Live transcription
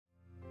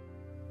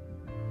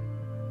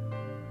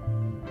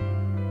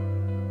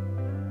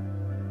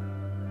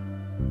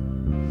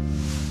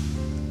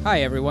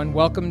Hi everyone,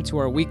 welcome to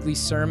our weekly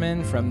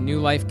sermon from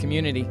New Life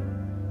Community.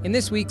 In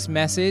this week's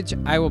message,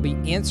 I will be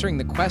answering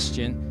the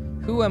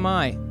question, who am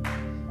I?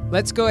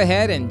 Let's go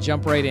ahead and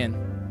jump right in.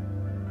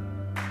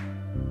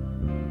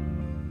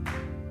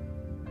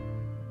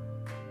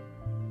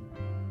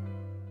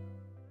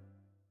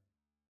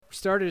 We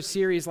started a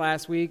series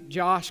last week.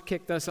 Josh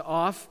kicked us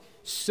off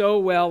so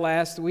well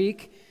last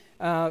week.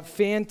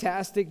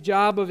 Fantastic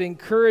job of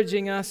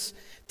encouraging us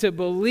to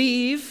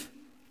believe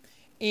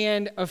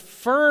and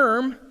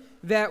affirm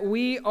that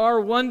we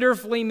are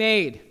wonderfully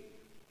made.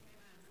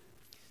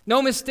 No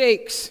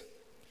mistakes.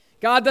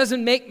 God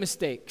doesn't make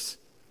mistakes.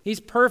 He's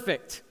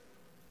perfect.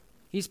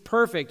 He's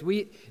perfect.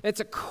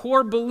 It's a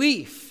core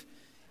belief.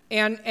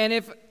 And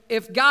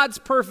if God's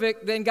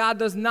perfect, then God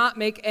does not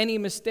make any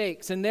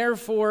mistakes. And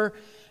therefore,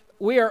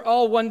 we are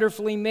all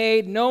wonderfully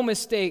made, no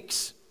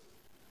mistakes.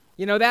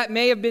 You know, that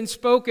may have been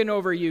spoken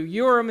over you.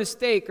 You're a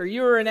mistake, or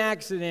you're an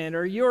accident,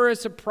 or you're a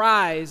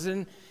surprise.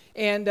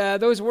 And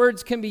those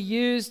words can be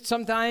used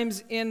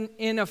sometimes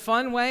in a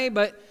fun way,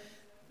 but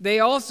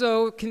they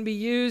also can be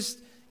used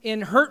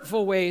in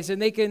hurtful ways,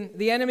 and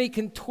the enemy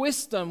can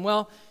twist them.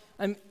 Well,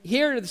 I'm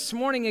here this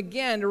morning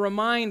again to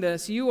remind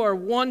us, you are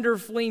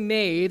wonderfully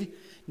made,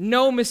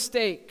 no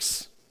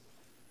mistakes.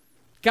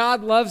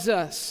 God loves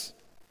us.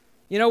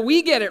 You know,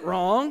 we get it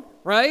wrong,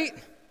 right?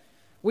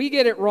 We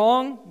get it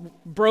wrong,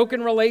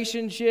 broken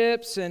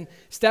relationships and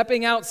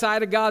stepping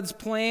outside of God's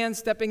plan,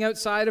 stepping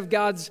outside of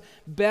God's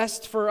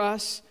best for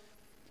us.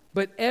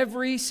 But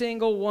every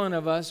single one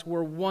of us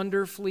were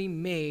wonderfully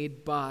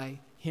made by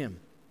Him.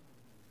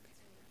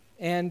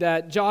 And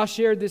Josh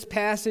shared this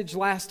passage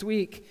last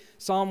week,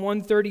 Psalm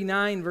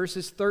 139,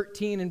 verses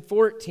 13 and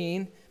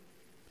 14.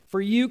 For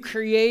you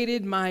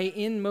created my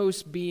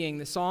inmost being.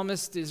 The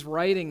psalmist is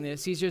writing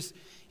this.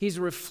 He's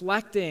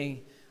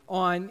reflecting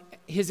on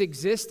his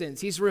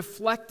existence. He's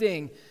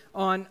reflecting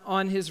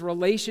on his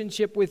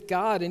relationship with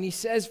God. And he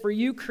says, for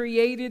you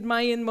created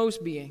my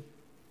inmost being.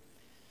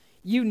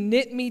 You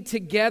knit me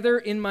together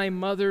in my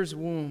mother's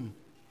womb.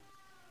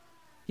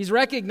 He's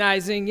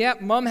recognizing, yep,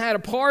 mom had a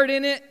part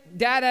in it,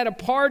 dad had a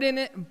part in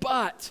it,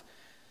 but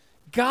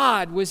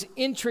God was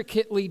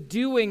intricately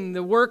doing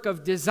the work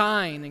of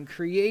design and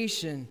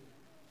creation.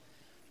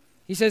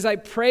 He says, I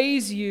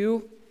praise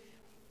you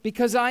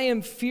because I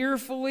am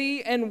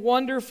fearfully and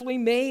wonderfully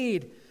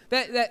made.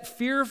 That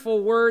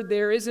fearful word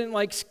there isn't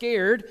like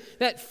scared.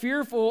 That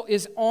fearful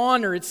is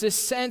honor. It's this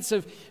sense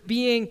of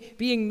being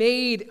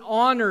made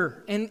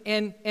honor and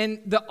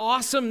the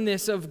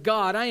awesomeness of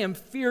God. I am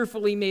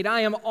fearfully made. I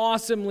am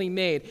awesomely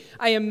made.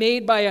 I am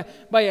made by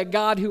a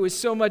God who is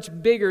so much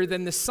bigger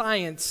than the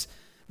science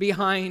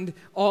behind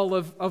all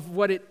of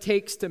what it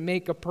takes to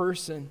make a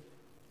person.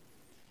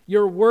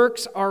 Your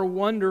works are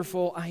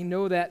wonderful. I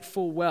know that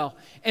full well.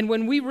 And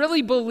when we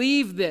really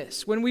believe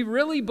this, when we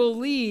really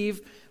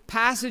believe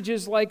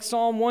passages like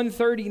Psalm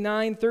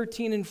 139,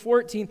 13, and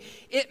 14,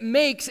 it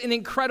makes an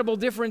incredible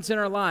difference in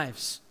our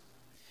lives.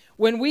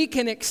 When we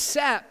can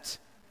accept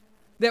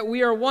that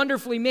we are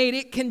wonderfully made,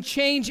 it can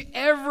change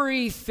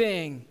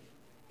everything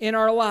in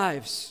our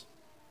lives.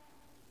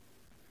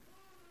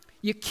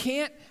 You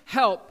can't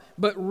help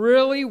but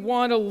really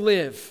want to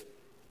live.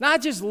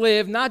 Not just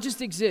live, not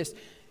just exist.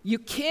 You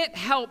can't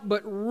help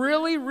but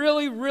really,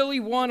 really,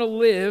 really want to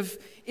live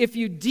if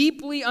you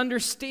deeply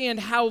understand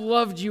how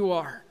loved you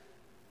are.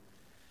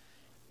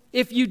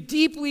 If you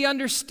deeply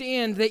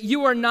understand that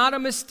you are not a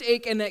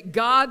mistake and that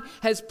God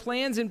has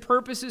plans and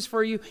purposes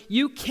for you,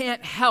 you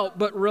can't help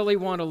but really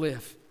want to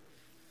live.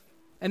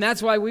 And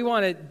that's why we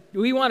want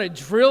to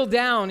drill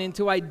down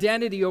into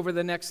identity over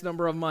the next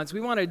number of months.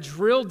 We want to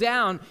drill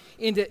down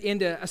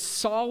into a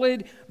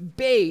solid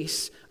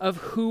base of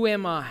who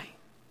am I.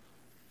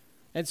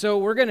 And so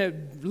we're going to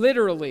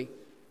literally,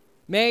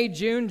 May,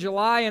 June,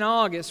 July, and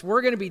August,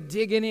 we're going to be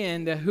digging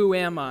into who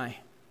am I.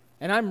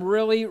 And I'm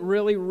really,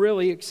 really,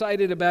 really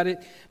excited about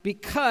it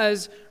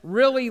because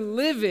really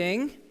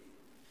living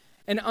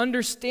and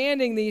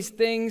understanding these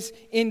things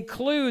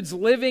includes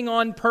living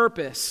on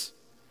purpose,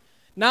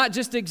 not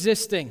just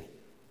existing.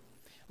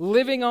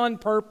 Living on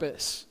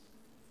purpose.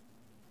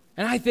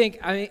 And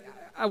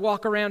I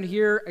walk around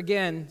here,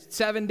 again,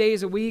 7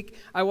 days a week.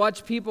 I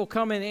watch people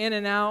coming in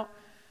and out.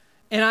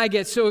 And I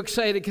get so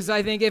excited because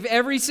I think if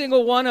every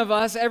single one of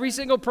us, every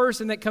single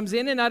person that comes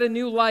in and out of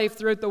New Life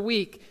throughout the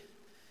week,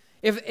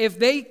 if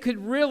they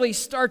could really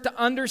start to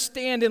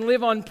understand and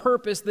live on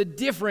purpose the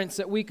difference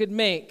that we could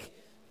make,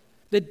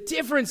 the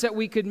difference that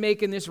we could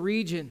make in this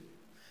region,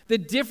 the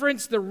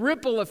difference, the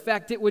ripple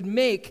effect it would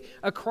make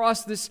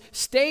across this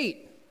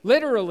state,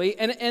 literally,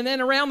 and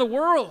then around the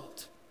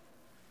world.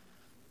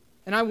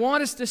 And I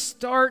want us to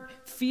start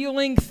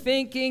feeling,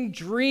 thinking,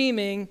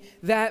 dreaming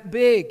that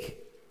big.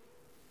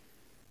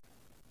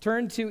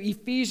 Turn to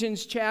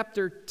Ephesians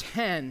chapter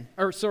 2,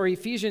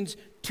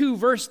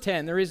 verse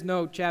 10. There is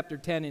no chapter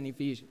 10 in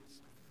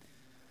Ephesians.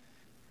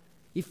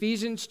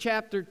 Ephesians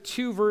chapter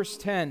 2, verse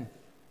 10.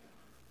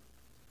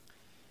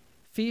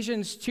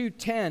 Ephesians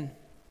 2:10.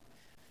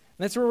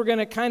 That's where we're going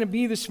to kind of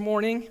be this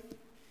morning.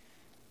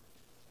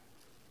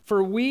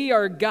 For we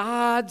are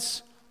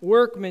God's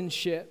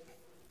workmanship,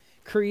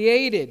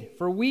 created.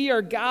 For we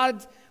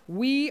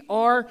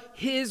are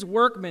His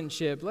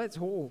workmanship.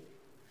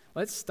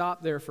 Let's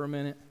stop there for a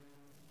minute.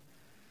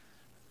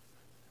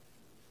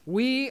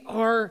 We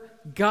are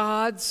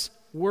God's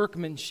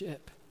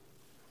workmanship.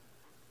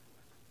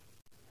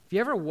 Have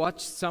you ever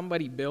watched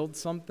somebody build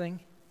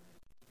something?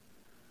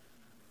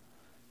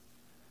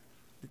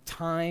 The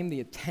time,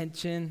 the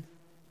attention.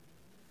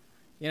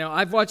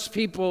 I've watched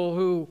people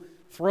who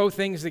throw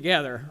things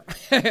together.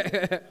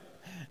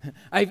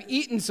 I've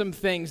eaten some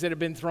things that have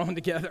been thrown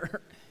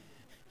together.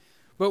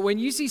 But when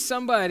you see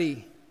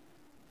somebody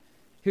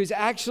who's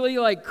actually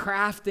like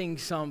crafting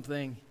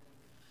something,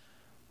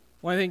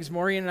 one of the things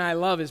Maureen and I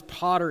love is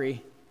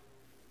pottery.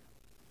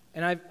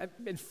 And I've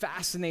been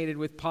fascinated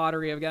with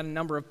pottery. I've got a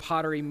number of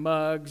pottery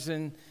mugs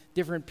and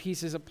different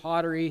pieces of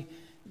pottery,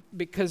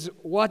 because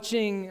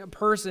watching a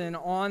person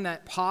on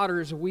that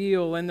potter's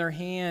wheel in their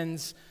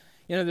hands,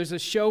 there's a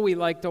show we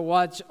like to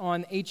watch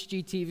on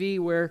HGTV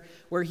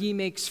where he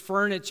makes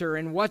furniture,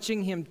 and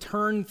watching him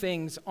turn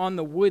things on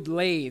the wood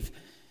lathe.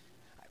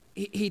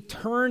 He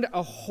turned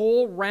a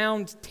whole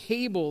round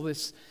table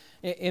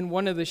in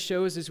one of the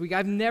shows this week.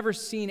 I've never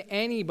seen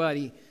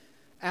anybody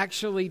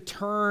actually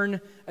turn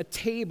a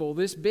table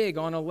this big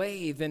on a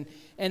lathe,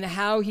 and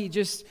how he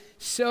just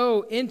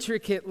so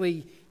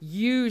intricately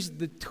used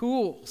the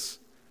tools.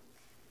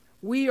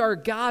 We are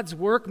God's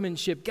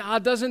workmanship.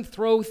 God doesn't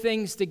throw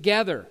things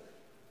together.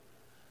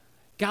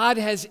 God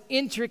has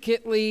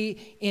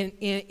intricately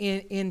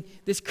in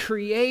this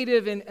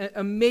creative and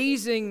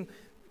amazing,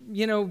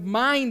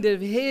 mind of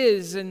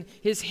His, and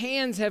His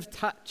hands have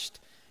touched.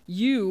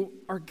 You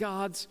are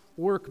God's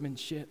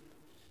workmanship,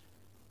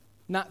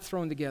 not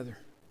thrown together.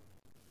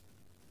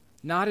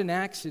 Not an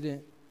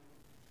accident.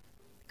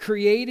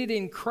 Created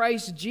in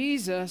Christ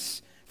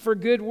Jesus for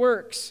good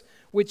works,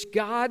 which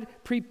God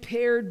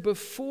prepared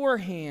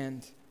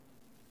beforehand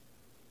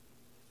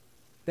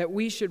that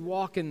we should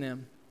walk in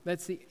them.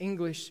 That's the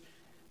English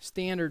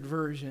Standard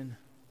Version.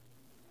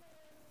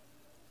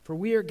 For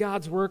we are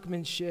God's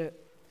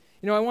workmanship.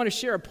 I want to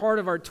share a part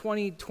of our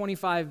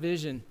 2025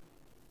 vision.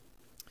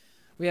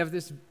 We have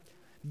this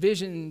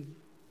vision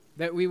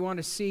that we want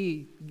to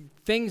see,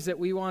 things that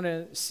we want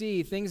to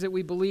see, things that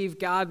we believe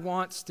God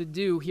wants to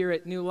do here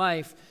at New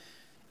Life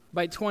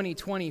by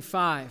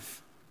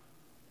 2025.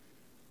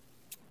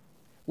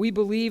 We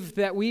believe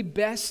that we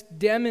best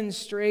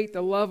demonstrate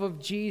the love of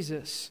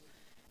Jesus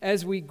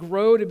as we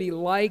grow to be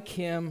like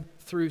Him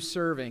through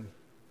serving.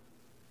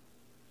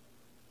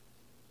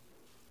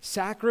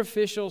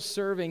 Sacrificial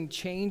serving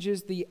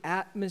changes the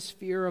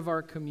atmosphere of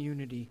our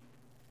community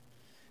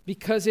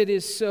because it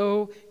is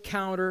so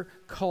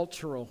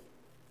countercultural.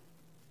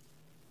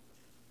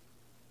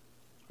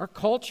 Our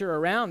culture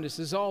around us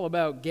is all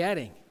about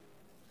getting.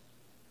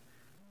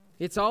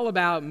 It's all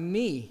about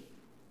me.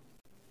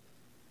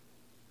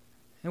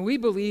 And we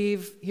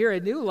believe here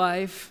at New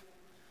Life,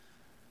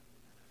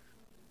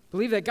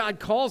 believe that God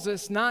calls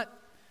us not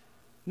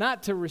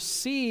to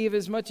receive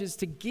as much as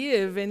to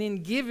give, and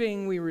in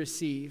giving we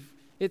receive.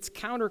 It's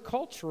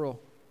countercultural.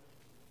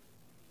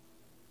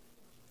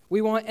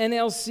 We want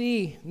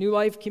NLC, New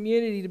Life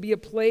Community, to be a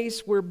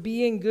place where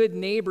being good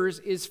neighbors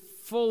is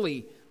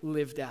fully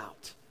lived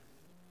out.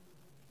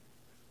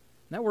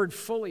 That word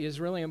fully is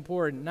really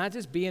important. Not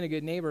just being a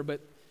good neighbor, but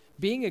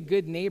being a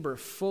good neighbor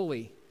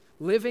fully.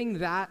 Living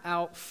that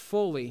out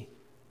fully.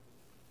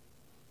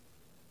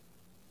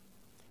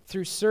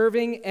 Through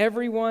serving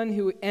everyone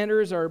who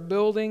enters our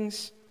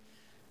buildings,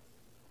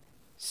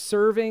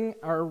 serving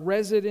our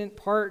resident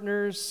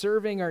partners,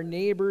 serving our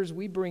neighbors,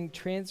 we bring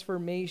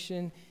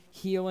transformation,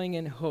 healing,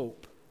 and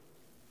hope.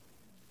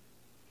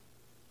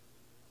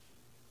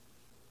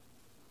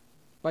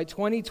 By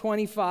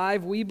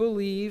 2025, we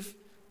believe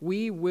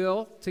we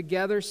will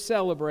together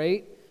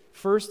celebrate,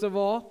 first of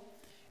all,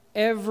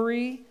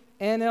 every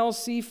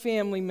NLC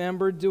family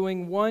member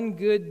doing one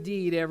good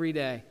deed every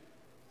day.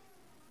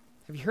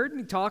 Have you heard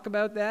me talk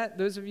about that?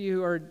 Those of you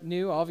who are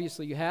new,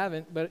 obviously you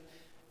haven't, but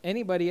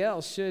anybody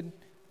else should.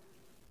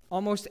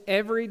 Almost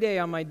every day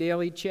on my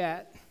daily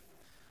chat,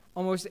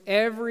 almost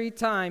every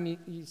time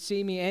you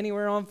see me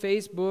anywhere on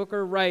Facebook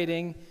or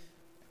writing,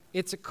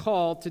 it's a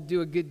call to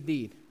do a good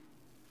deed.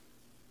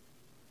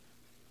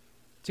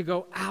 To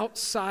go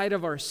outside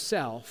of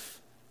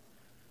ourself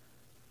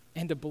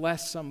and to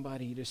bless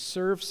somebody, to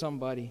serve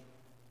somebody.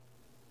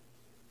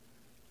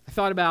 I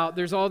thought about,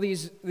 there's all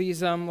these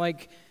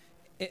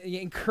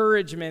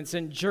encouragements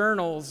and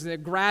journals,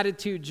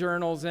 gratitude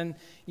journals, and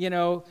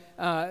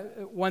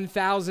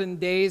 1,000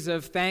 days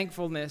of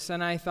thankfulness.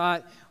 And I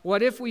thought,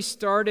 what if we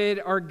started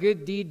our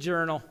good deed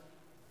journal?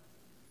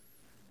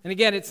 And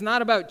again, it's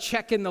not about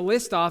checking the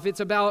list off. It's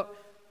about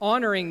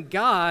honoring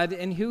God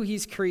and who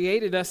He's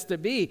created us to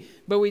be.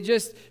 But we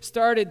just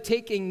started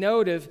taking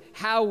note of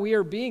how we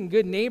are being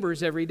good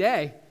neighbors every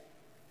day.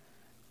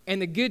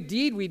 And the good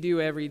deed we do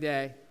every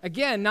day.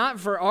 Again, not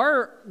for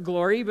our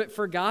glory, but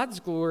for God's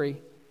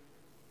glory.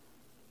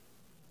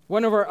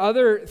 One of our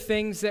other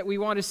things that we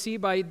want to see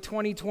by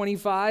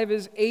 2025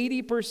 is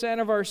 80%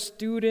 of our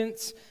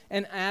students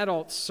and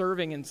adults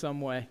serving in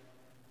some way.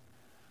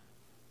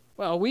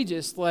 Well, you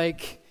just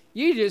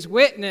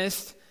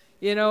witnessed,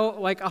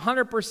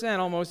 100%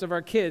 almost of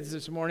our kids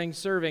this morning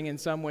serving in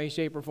some way,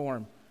 shape, or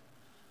form.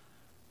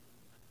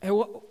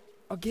 And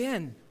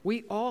again,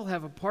 we all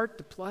have a part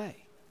to play.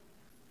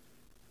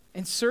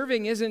 And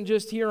serving isn't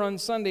just here on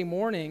Sunday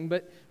morning,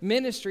 but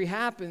ministry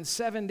happens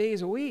 7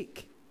 days a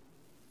week.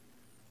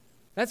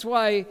 That's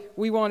why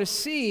we want to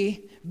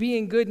see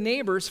being good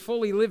neighbors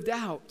fully lived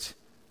out.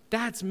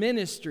 That's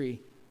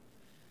ministry.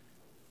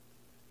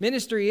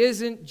 Ministry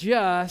isn't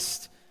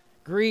just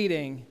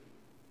greeting,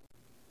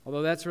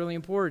 although that's really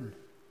important.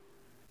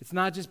 It's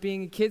not just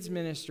being a kids'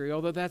 ministry,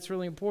 although that's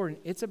really important.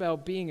 It's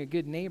about being a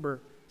good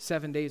neighbor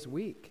 7 days a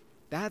week.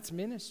 That's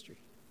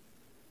ministry.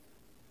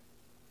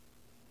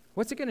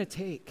 What's it going to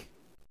take?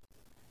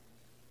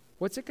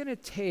 What's it going to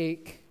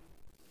take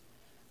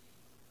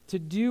to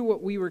do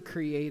what we were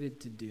created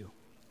to do?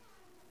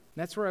 And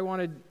that's where I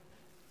want to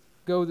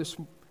go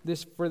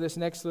for this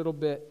next little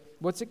bit.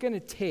 What's it going to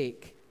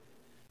take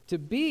to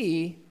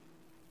be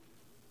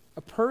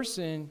a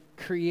person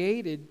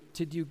created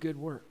to do good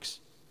works?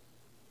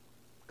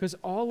 Because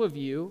all of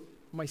you,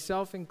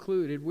 myself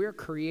included, we're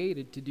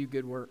created to do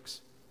good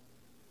works.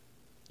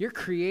 You're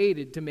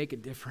created to make a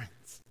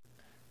difference.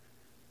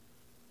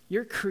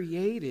 You're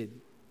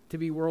created to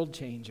be world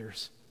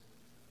changers.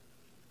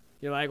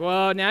 You're like,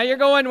 well, now you're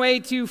going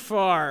way too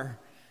far.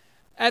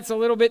 That's a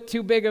little bit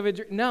too big of a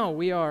dream. No,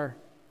 we are.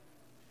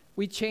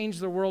 We change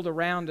the world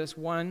around us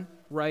one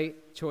right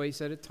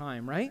choice at a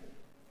time, right?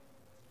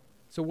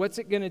 So what's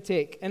it going to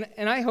take? And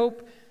I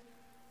hope,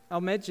 I'll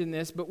mention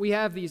this, but we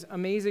have these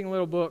amazing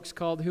little books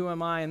called Who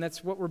Am I? And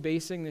that's what we're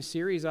basing this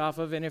series off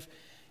of. And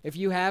if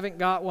you haven't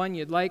got one,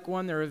 you'd like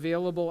one, they're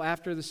available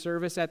after the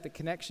service at the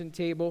connection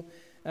table.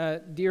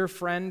 Dear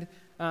friend,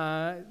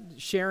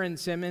 Sharon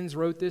Simmons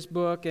wrote this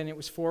book, and it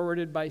was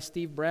forwarded by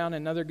Steve Brown,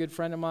 another good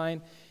friend of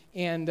mine.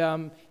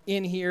 And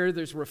in here,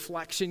 there's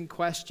reflection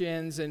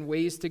questions and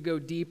ways to go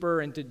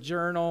deeper and to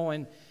journal.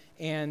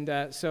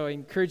 And so I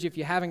encourage you, if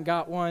you haven't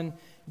got one,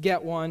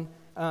 get one.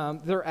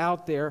 They're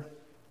out there.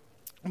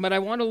 But I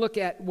want to look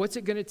at what's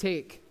it going to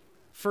take.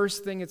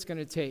 First thing it's going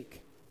to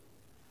take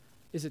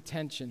is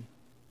attention.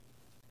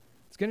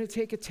 It's going to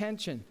take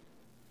attention.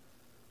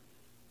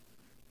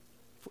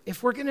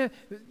 If we're going to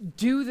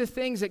do the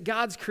things that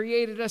God's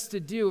created us to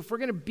do, if we're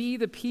going to be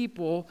the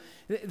people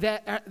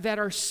that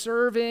are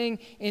serving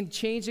and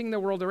changing the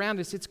world around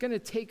us, it's going to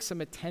take some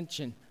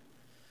attention.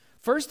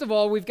 First of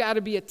all, we've got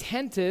to be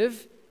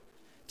attentive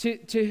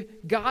to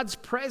God's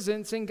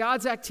presence and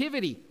God's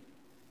activity.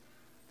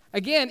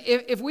 Again,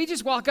 if we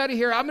just walk out of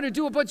here, I'm going to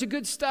do a bunch of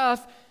good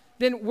stuff,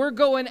 then we're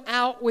going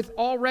out with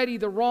already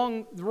the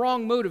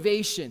wrong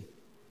motivation.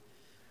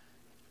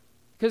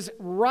 Because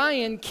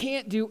Ryan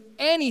can't do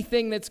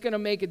anything that's going to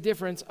make a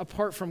difference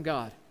apart from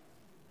God.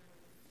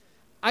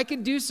 I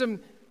can do some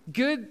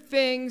good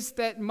things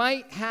that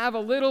might have a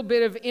little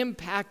bit of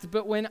impact,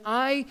 but when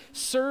I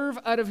serve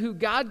out of who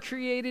God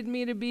created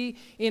me to be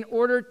in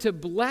order to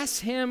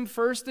bless Him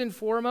first and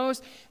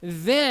foremost,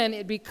 then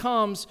it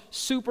becomes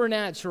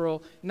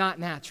supernatural, not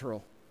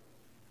natural.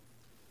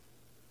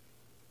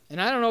 And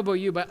I don't know about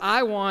you, but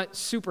I want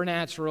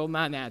supernatural,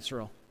 not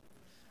natural.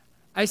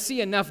 I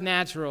see enough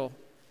natural.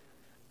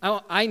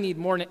 I need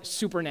more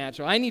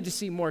supernatural. I need to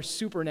see more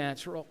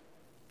supernatural.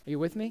 Are you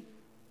with me?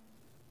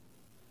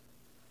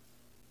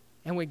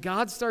 And when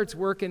God starts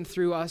working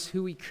through us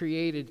who He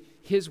created,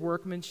 His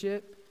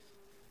workmanship,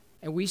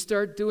 and we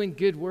start doing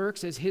good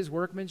works as His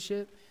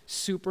workmanship,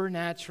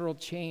 supernatural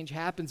change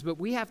happens. But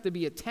we have to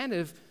be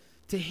attentive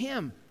to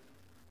Him.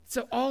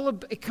 So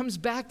it comes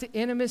back to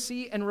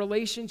intimacy and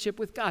relationship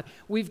with God.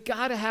 We've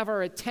got to have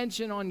our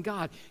attention on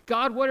God.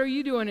 God, what are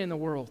you doing in the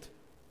world?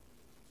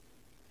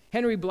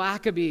 Henry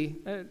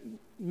Blackaby,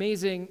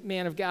 amazing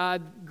man of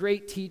God,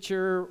 great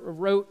teacher,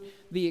 wrote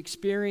the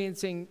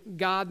Experiencing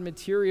God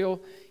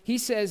material. He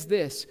says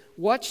this: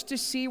 watch to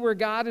see where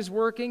God is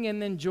working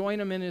and then join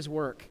Him in His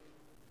work.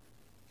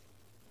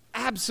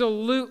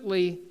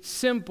 Absolutely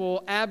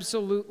simple,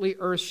 absolutely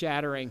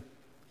earth-shattering.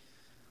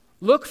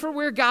 Look for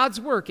where God's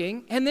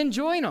working and then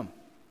join Him.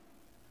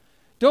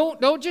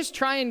 Don't just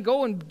try and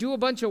go and do a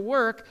bunch of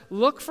work.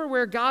 Look for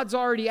where God's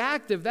already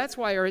active. That's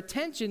why our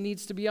attention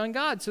needs to be on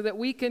God, so that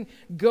we can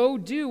go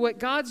do what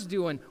God's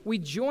doing. We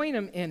join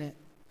Him in it.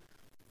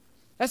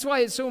 That's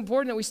why it's so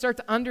important that we start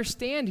to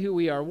understand who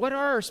we are. What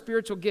are our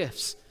spiritual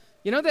gifts?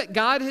 You know that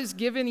God has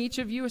given each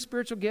of you a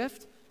spiritual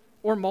gift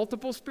or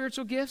multiple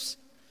spiritual gifts?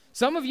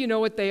 Some of you know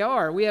what they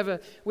are. We have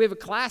a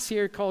class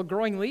here called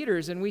Growing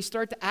Leaders, and we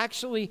start to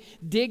actually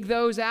dig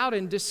those out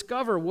and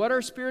discover what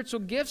our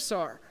spiritual gifts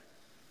are,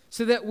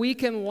 so that we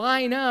can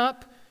line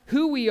up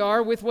who we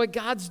are with what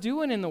God's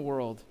doing in the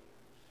world.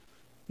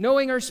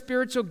 Knowing our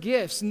spiritual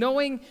gifts,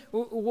 knowing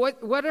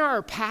what are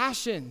our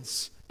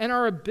passions and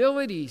our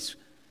abilities.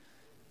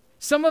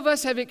 Some of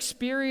us have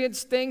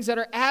experienced things that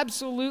are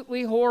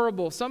absolutely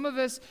horrible. Some of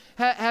us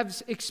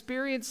have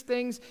experienced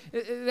things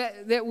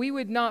that we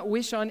would not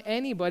wish on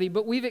anybody,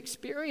 but we've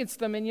experienced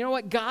them. And you know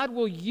what? God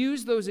will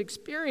use those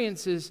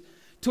experiences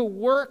to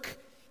work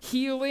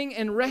healing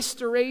and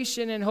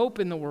restoration and hope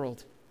in the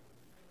world.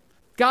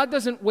 God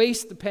doesn't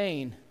waste the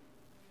pain.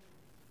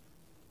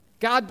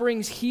 God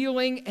brings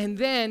healing, and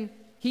then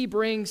He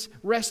brings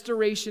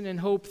restoration and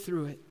hope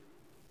through it.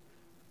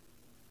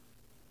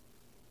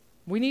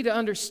 We need to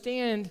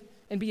understand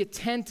and be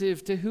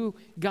attentive to who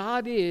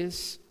God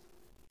is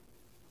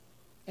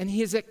and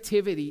His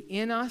activity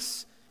in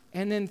us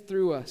and then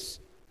through us.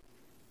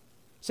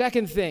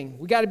 Second thing,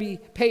 we got to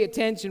pay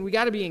attention. We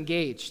got to be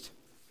engaged.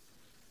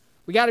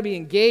 We got to be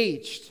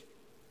engaged.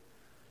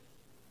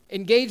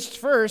 Engaged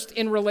first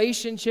in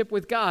relationship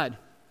with God.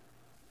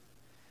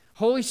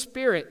 Holy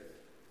Spirit.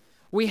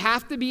 We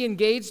have to be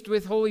engaged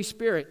with Holy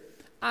Spirit.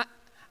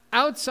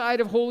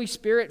 Outside of Holy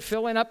Spirit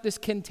filling up this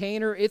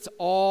container, it's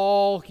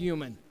all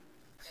human.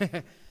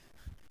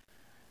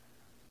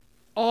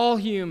 All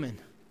human.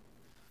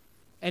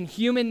 And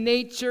human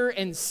nature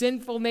and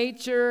sinful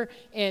nature.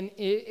 And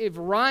if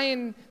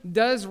Ryan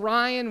does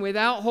Ryan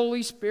without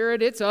Holy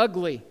Spirit, it's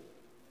ugly.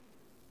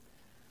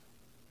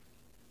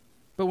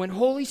 But when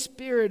Holy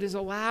Spirit is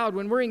allowed,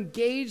 when we're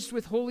engaged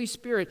with Holy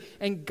Spirit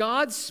and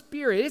God's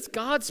Spirit, it's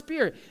God's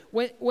Spirit.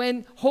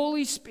 When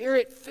Holy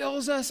Spirit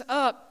fills us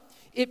up,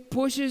 it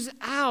pushes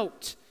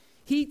out.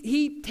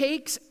 He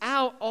takes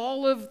out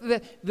all of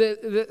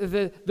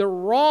the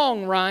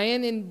wrong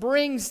Ryan and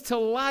brings to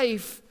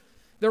life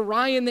the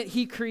Ryan that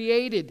He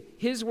created,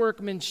 His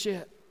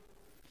workmanship.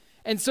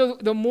 And so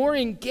the more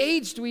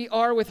engaged we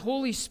are with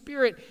Holy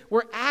Spirit,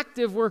 we're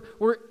active,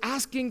 we're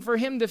asking for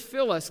Him to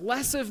fill us.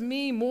 Less of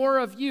me, more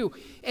of you.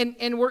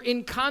 And we're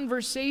in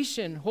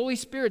conversation. Holy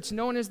Spirit's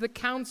known as the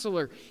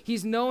counselor.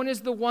 He's known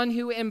as the one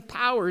who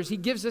empowers. He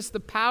gives us the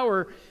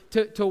power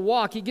to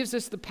walk. He gives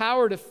us the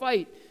power to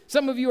fight.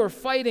 Some of you are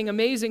fighting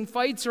amazing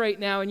fights right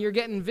now and you're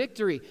getting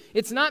victory.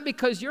 It's not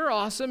because you're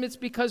awesome, it's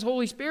because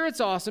Holy Spirit's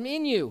awesome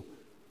in you.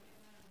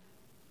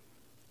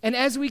 And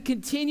as we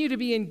continue to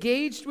be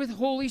engaged with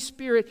Holy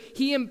Spirit,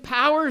 He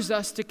empowers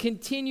us to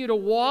continue to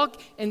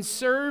walk and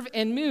serve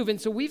and move.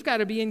 And so we've got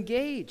to be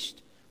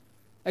engaged.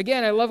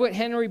 Again, I love what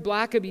Henry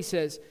Blackaby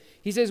says.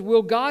 He says,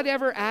 will God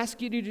ever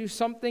ask you to do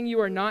something you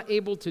are not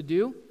able to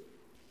do?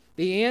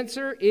 The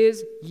answer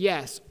is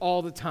yes,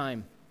 all the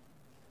time.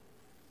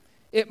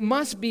 It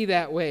must be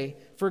that way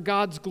for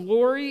God's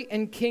glory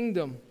and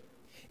kingdom.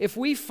 If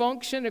we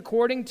function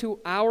according to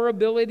our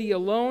ability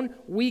alone,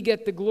 we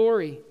get the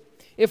glory.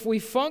 If we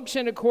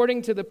function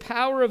according to the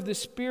power of the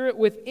Spirit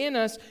within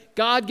us,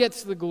 God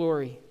gets the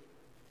glory.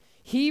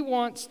 He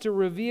wants to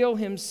reveal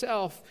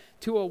Himself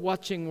to a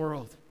watching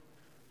world.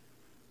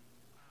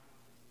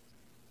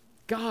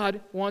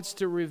 God wants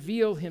to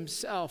reveal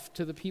Himself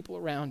to the people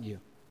around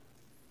you,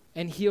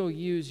 and He'll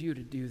use you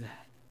to do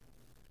that.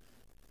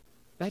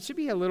 That should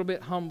be a little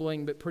bit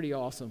humbling, but pretty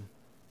awesome.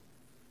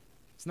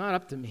 It's not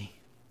up to me.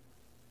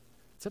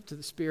 It's up to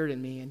the Spirit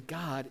in me, and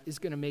God is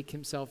going to make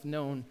Himself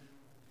known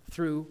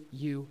through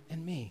you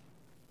and me.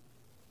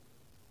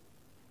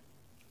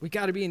 We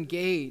got to be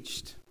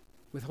engaged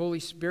with Holy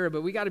Spirit,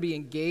 but we got to be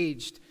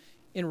engaged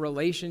in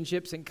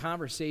relationships and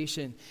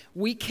conversation.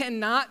 We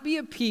cannot be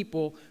a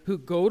people who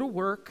go to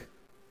work,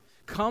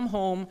 come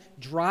home,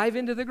 drive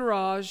into the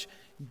garage,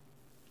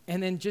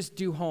 and then just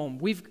do home.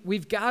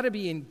 We've got to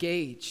be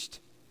engaged.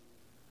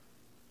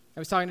 I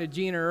was talking to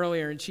Gina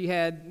earlier, and she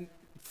had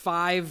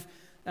five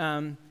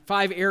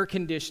air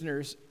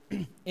conditioners,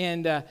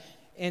 and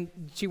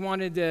she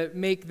wanted to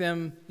make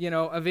them,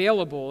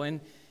 available. And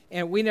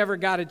we never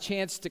got a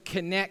chance to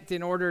connect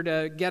in order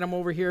to get them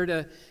over here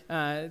to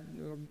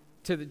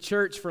the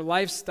church for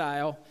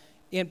Lifestyle.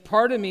 And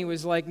part of me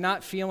was like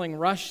not feeling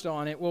rushed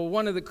on it. Well,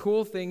 one of the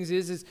cool things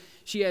is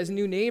she has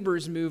new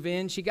neighbors move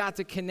in. She got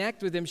to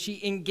connect with them.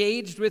 She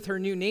engaged with her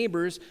new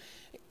neighbors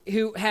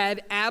who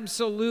had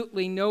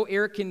absolutely no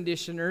air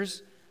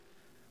conditioners,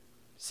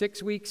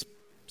 6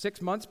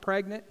 months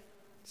pregnant,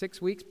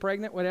 6 weeks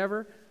pregnant,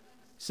 whatever.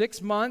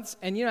 6 months,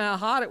 and you know how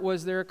hot it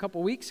was there a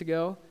couple weeks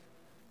ago.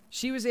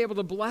 She was able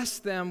to bless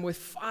them with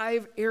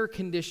 5 air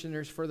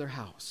conditioners for their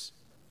house.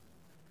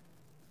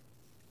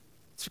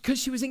 It's because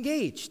she was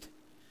engaged.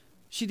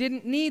 She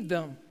didn't need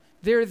them.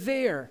 They're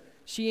there.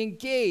 She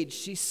engaged.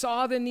 She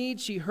saw the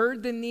need. She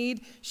heard the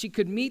need. She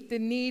could meet the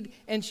need,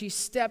 and she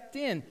stepped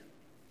in.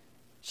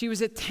 She was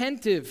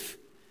attentive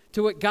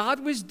to what God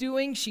was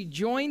doing. She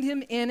joined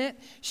Him in it.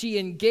 She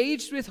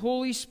engaged with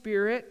Holy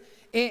Spirit.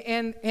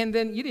 And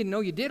then you didn't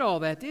know you did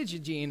all that, did you,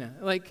 Gina?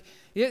 Like,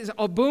 it's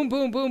all boom,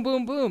 boom, boom,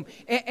 boom, boom.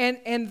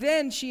 And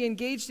then she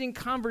engaged in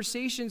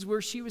conversations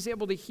where she was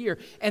able to hear.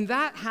 And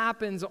that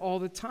happens all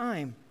the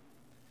time.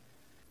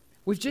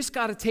 We've just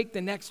got to take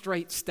the next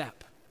right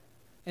step.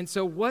 And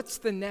so what's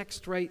the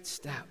next right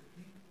step?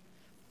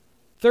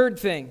 Third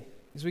thing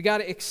is we got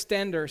to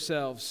extend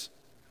ourselves.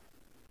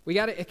 We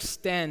got to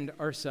extend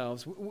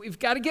ourselves. We've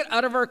got to get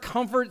out of our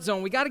comfort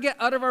zone. We got to get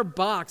out of our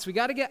box. We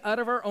got to get out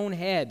of our own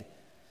head.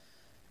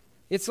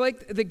 It's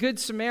like the Good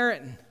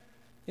Samaritan.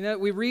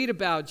 We read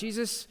about,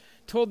 Jesus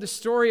told the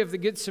story of the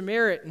Good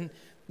Samaritan.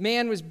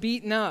 Man was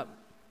beaten up.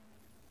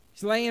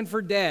 He's laying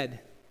for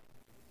dead.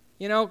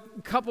 A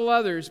couple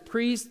others,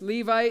 priest,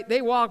 Levite,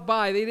 they walked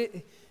by.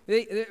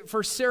 They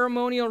for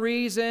ceremonial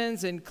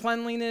reasons and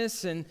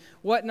cleanliness and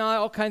whatnot,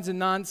 all kinds of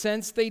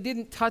nonsense, they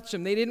didn't touch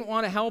him. They didn't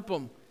want to help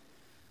him.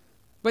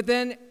 But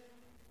then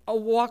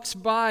walks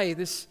by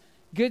this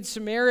Good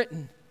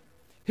Samaritan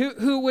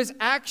who was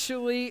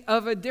actually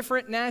of a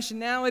different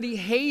nationality,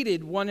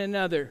 hated one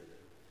another.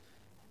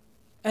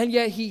 And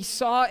yet he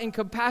saw in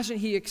compassion,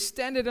 he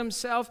extended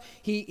himself,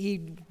 he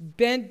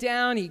bent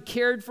down, he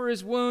cared for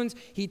his wounds,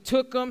 he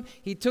took him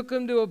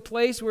to a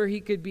place where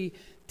he could be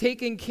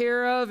taken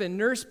care of and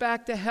nursed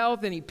back to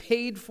health, and he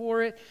paid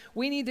for it.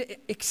 We need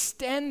to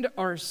extend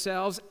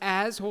ourselves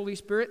as Holy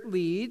Spirit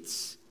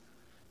leads.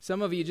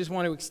 Some of you just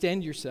want to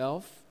extend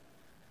yourself.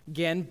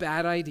 Again,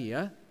 bad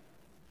idea.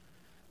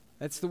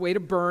 That's the way to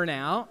burn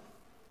out.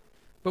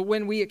 But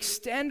when we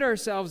extend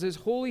ourselves as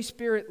Holy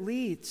Spirit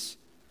leads,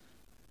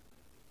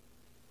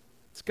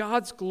 it's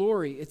God's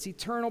glory. It's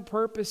eternal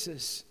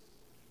purposes.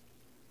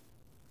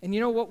 And you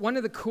know what? One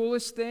of the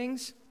coolest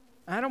things,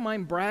 I don't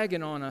mind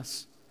bragging on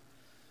us.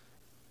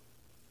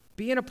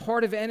 Being a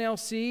part of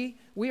NLC,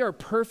 we are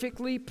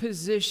perfectly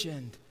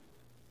positioned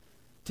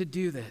to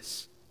do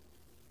this.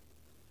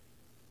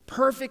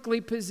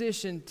 Perfectly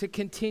positioned to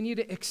continue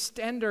to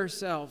extend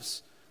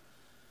ourselves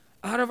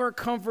out of our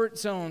comfort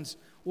zones,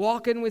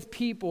 walking with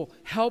people,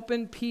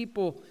 helping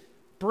people,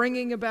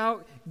 bringing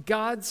about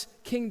God's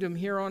kingdom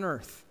here on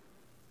earth.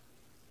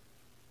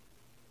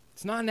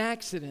 It's not an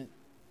accident.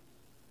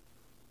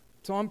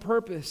 It's on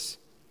purpose.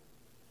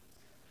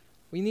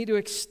 We need to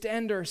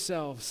extend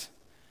ourselves.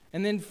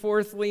 And then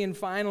fourthly and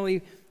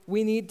finally,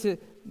 we need to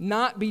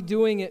not be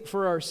doing it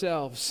for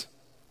ourselves.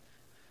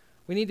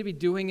 We need to be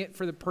doing it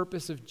for the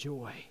purpose of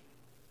joy.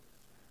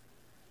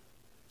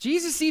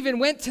 Jesus even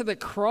went to the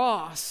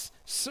cross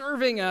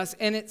serving us,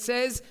 and it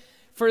says,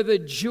 for the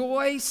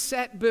joy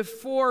set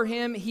before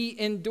him, he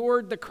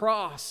endured the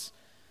cross.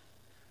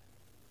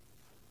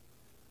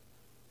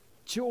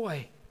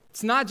 Joy.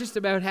 It's not just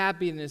about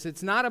happiness.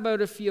 It's not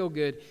about a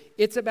feel-good.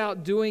 It's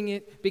about doing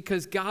it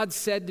because God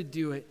said to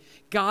do it.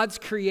 God's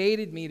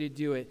created me to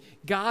do it.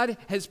 God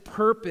has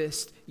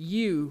purposed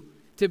you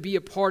to be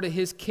a part of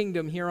his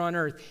kingdom here on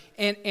earth.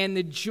 And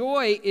the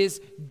joy is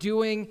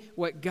doing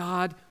what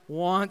God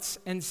wants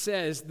and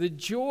says. The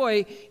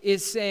joy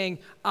is saying,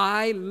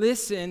 I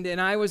listened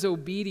and I was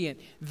obedient.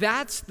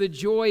 That's the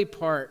joy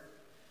part,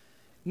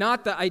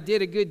 not the I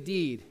did a good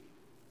deed.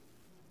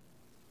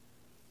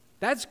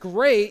 That's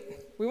great.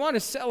 We want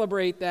to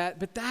celebrate that,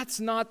 but that's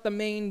not the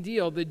main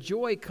deal. The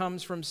joy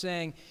comes from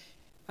saying,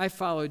 I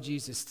followed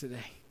Jesus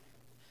today.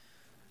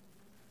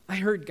 I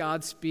heard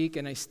God speak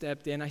and I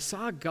stepped in. I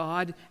saw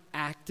God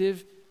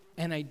active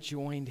and I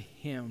joined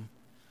him.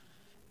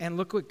 And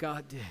look what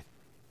God did.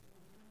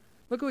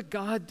 Look what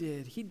God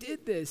did. He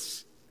did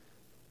this.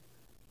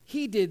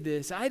 He did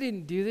this. I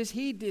didn't do this.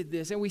 He did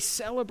this. And we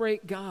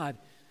celebrate God.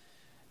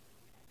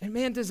 And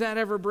man, does that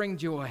ever bring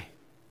joy?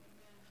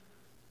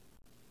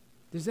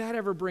 Does that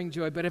ever bring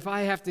joy? But if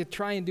I have to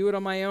try and do it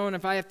on my own,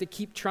 if I have to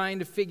keep trying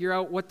to figure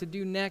out what to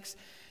do next,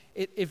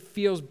 it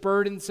feels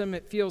burdensome.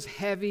 It feels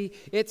heavy.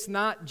 It's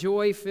not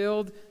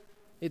joy-filled.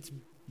 It's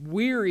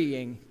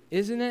wearying,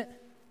 isn't it?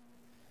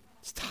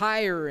 It's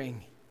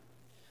tiring.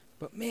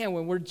 But man,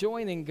 when we're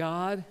joining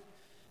God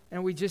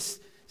and we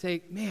just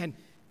say, man,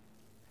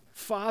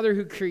 Father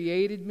who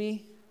created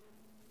me,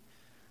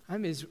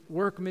 I'm his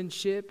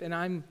workmanship and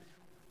I'm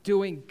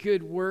doing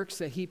good works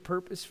that he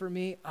purposed for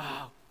me.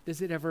 Oh,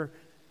 does it ever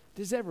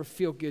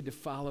feel good to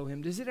follow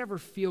him? Does it ever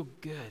feel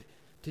good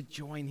to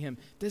join him?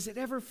 Does it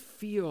ever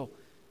feel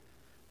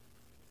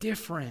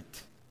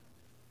different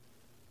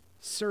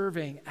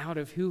serving out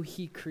of who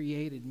he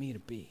created me to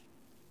be?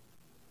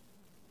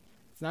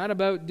 It's not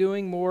about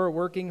doing more,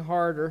 working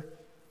harder.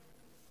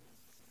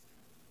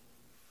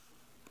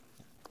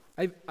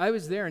 I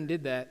was there and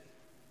did that.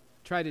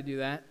 Tried to do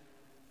that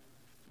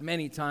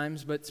many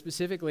times, but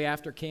specifically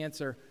after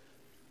cancer.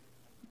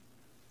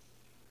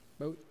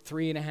 About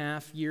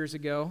 3.5 years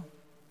ago,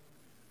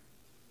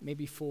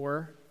 maybe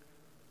 4,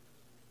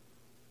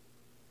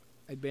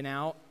 I'd been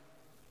out,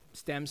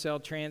 stem cell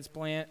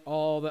transplant,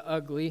 all the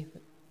ugly,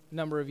 a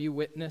number of you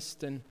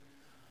witnessed, and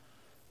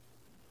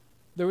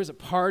there was a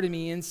part of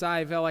me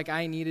inside, I felt like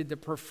I needed to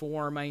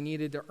perform, I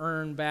needed to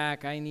earn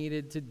back, I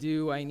needed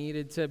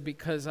to,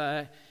 because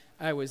I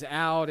was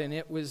out, and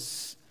there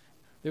was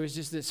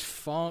just this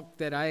funk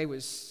that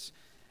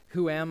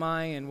who am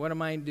I, and what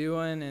am I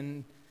doing,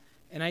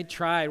 and I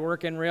tried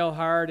working real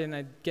hard, and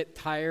I'd get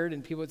tired,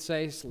 and people would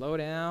say, slow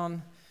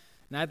down,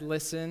 and I'd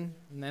listen,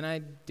 and then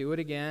I'd do it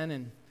again,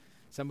 and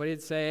somebody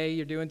would say,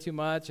 you're doing too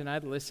much, and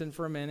I'd listen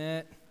for a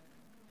minute.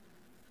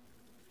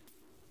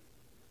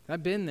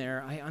 I've been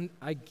there.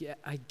 I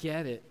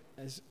get it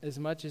as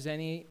much as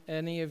any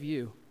of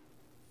you.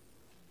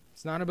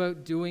 It's not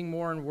about doing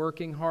more and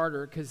working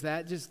harder, because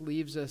that just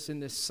leaves us in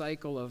this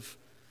cycle of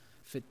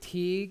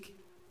fatigue,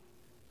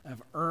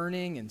 of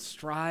earning and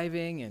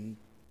striving and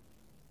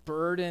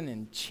burden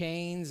and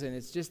chains, and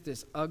it's just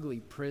this ugly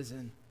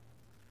prison.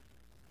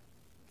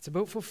 It's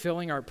about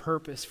fulfilling our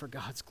purpose for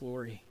God's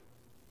glory.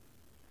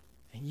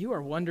 And you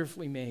are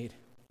wonderfully made.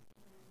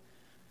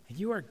 And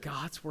you are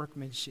God's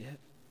workmanship.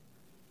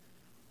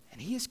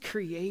 And He has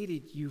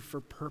created you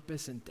for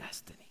purpose and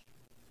destiny.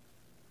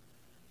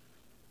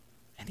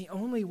 And the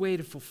only way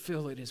to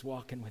fulfill it is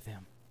walking with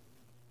Him.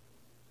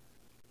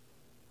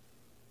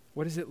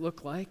 What does it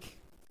look like?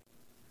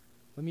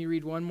 Let me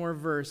read one more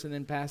verse, and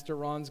then Pastor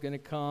Ron's going to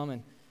come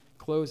and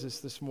close us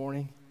this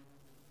morning.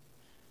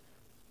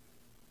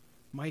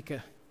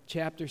 Micah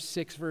chapter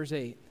 6, verse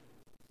 8.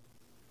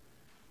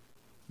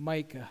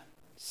 Micah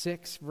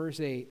 6, verse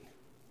 8.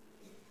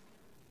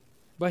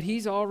 But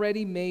He's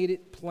already made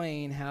it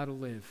plain how to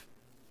live,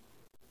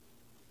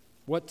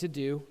 what to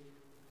do,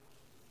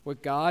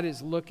 what God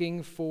is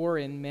looking for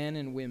in men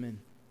and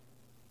women.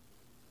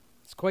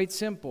 It's quite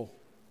simple.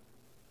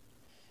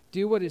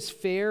 Do what is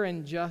fair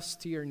and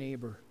just to your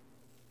neighbor.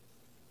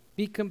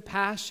 Be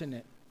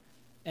compassionate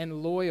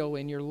and loyal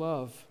in your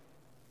love.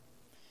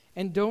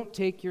 And don't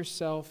take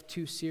yourself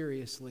too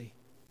seriously.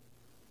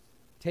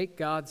 Take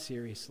God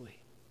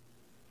seriously.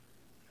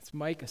 That's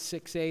Micah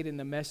 6:8 in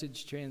the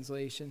Message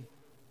translation.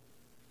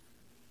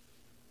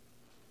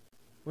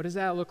 What does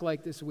that look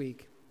like this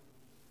week?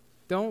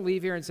 Don't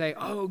leave here and say,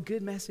 oh,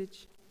 good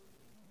message.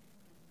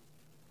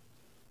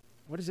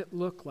 What does it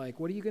look like?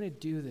 What are you going to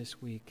do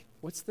this week?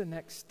 What's the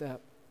next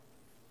step?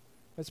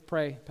 Let's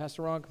pray.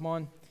 Pastor Ron, come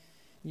on.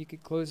 You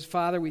could close.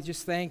 Father, we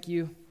just thank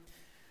you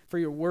for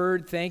your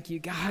word. Thank you,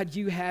 God,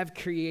 you have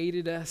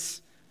created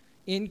us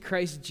in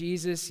Christ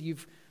Jesus.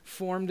 You've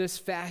formed us,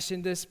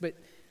 fashioned us, but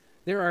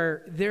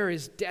there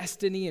is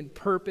destiny and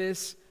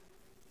purpose,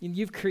 and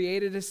you've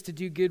created us to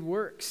do good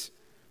works.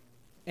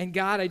 And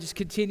God, I just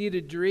continue to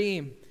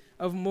dream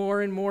of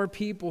more and more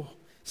people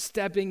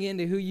stepping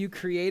into who you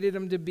created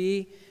them to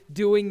be,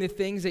 doing the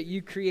things that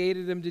you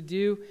created them to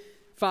do.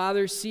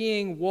 Father,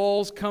 seeing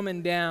walls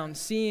coming down,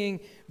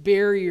 seeing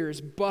barriers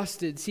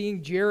busted,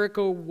 seeing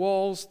Jericho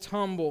walls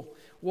tumble,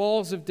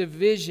 walls of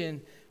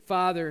division,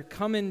 Father,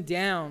 coming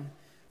down.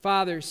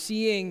 Father,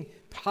 seeing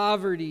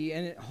poverty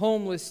and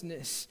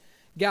homelessness,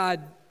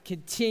 God,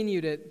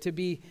 continue to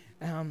be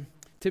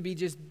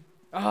just,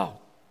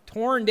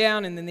 torn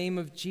down in the name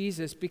of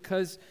Jesus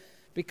because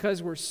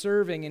we're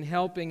serving and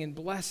helping and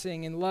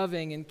blessing and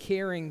loving and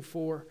caring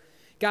for.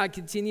 God,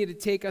 continue to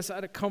take us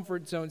out of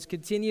comfort zones.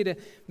 Continue to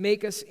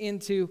make us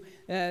into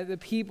the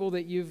people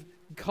that you've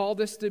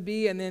called us to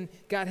be. And then,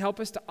 God,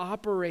 help us to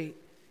operate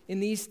in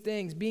these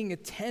things, being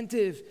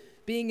attentive,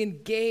 being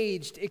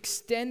engaged,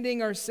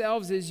 extending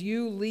ourselves as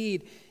you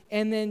lead.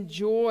 And then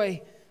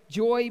joy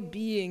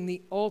being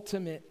the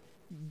ultimate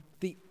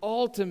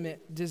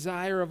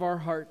desire of our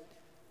heart.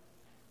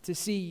 To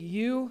see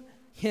you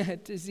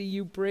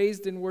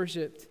praised and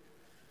worshiped,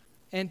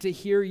 and to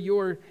hear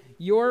your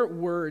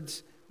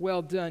words,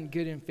 well done,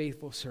 good and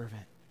faithful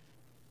servant.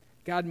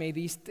 God, may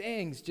these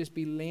things just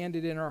be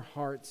landed in our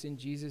hearts. In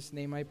Jesus'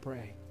 name I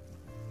pray.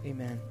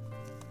 Amen.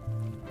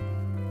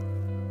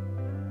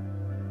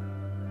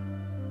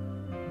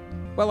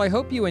 Well, I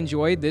hope you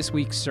enjoyed this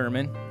week's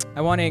sermon.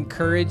 I want to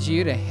encourage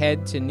you to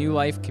head to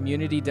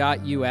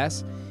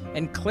newlifecommunity.us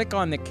and click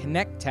on the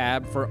Connect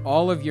tab for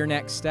all of your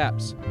next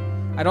steps.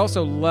 I'd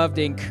also love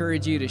to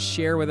encourage you to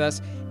share with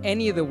us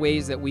any of the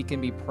ways that we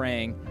can be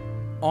praying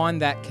on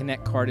that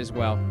Connect card as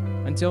well.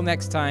 Until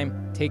next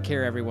time, take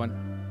care,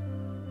 everyone.